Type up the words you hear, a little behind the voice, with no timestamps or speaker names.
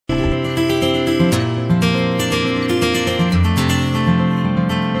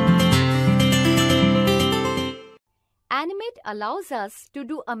allows us to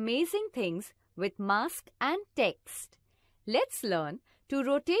do amazing things with mask and text. Let's learn to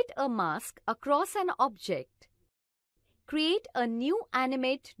rotate a mask across an object. Create a new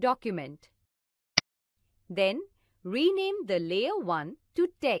Animate document. Then, rename the layer 1 to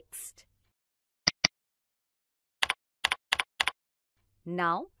text.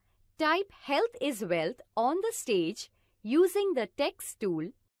 Now, type Health is Wealth on the stage using the text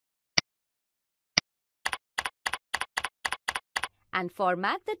tool and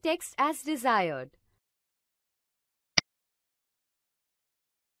format the text as desired.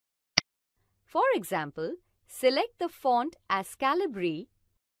 For example, select the font as Calibri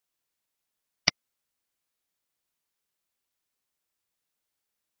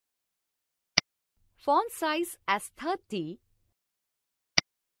font size as 30,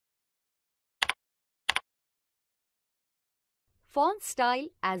 font style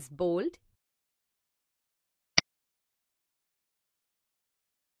as bold,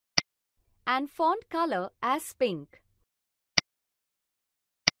 and font color as pink.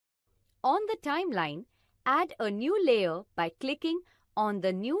 On the timeline, add a new layer by clicking on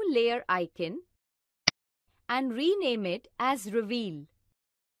the new layer icon and rename it as Reveal.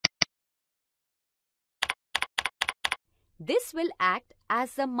 This will act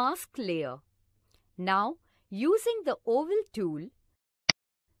as the mask layer. Now, using the oval tool,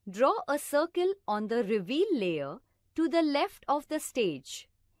 draw a circle on the Reveal layer to the left of the stage.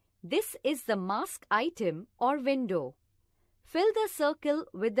 This is the mask item or window. Fill the circle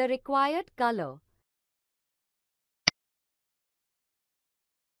with the required color.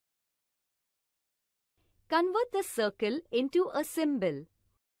 Convert the circle into a symbol.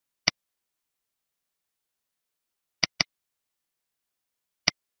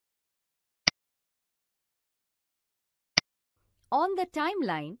 On the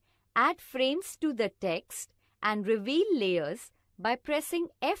timeline, add frames to the text and reveal layers by pressing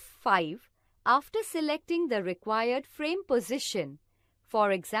F5 after selecting the required frame position,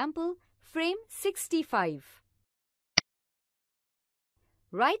 for example, frame 65.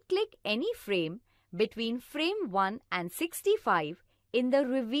 Right-click any frame between frame 1 and 65 in the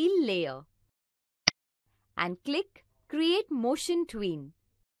Reveal layer and click Create Motion Tween.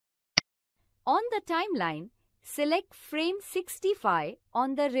 On the timeline, select frame 65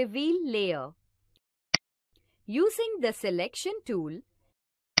 on the Reveal layer. Using the Selection tool,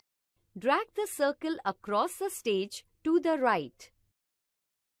 drag the circle across the stage to the right.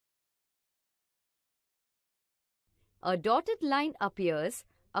 A dotted line appears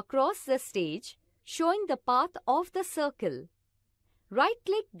across the stage showing the path of the circle.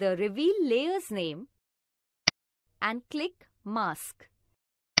 Right-click the Reveal layer's name and click Mask.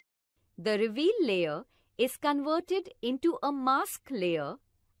 The Reveal layer is converted into a mask layer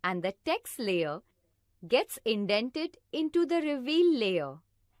and the text layer gets indented into the Reveal layer.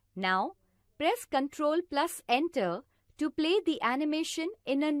 Now, press Ctrl plus Enter to play the animation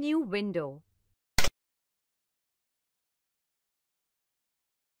in a new window.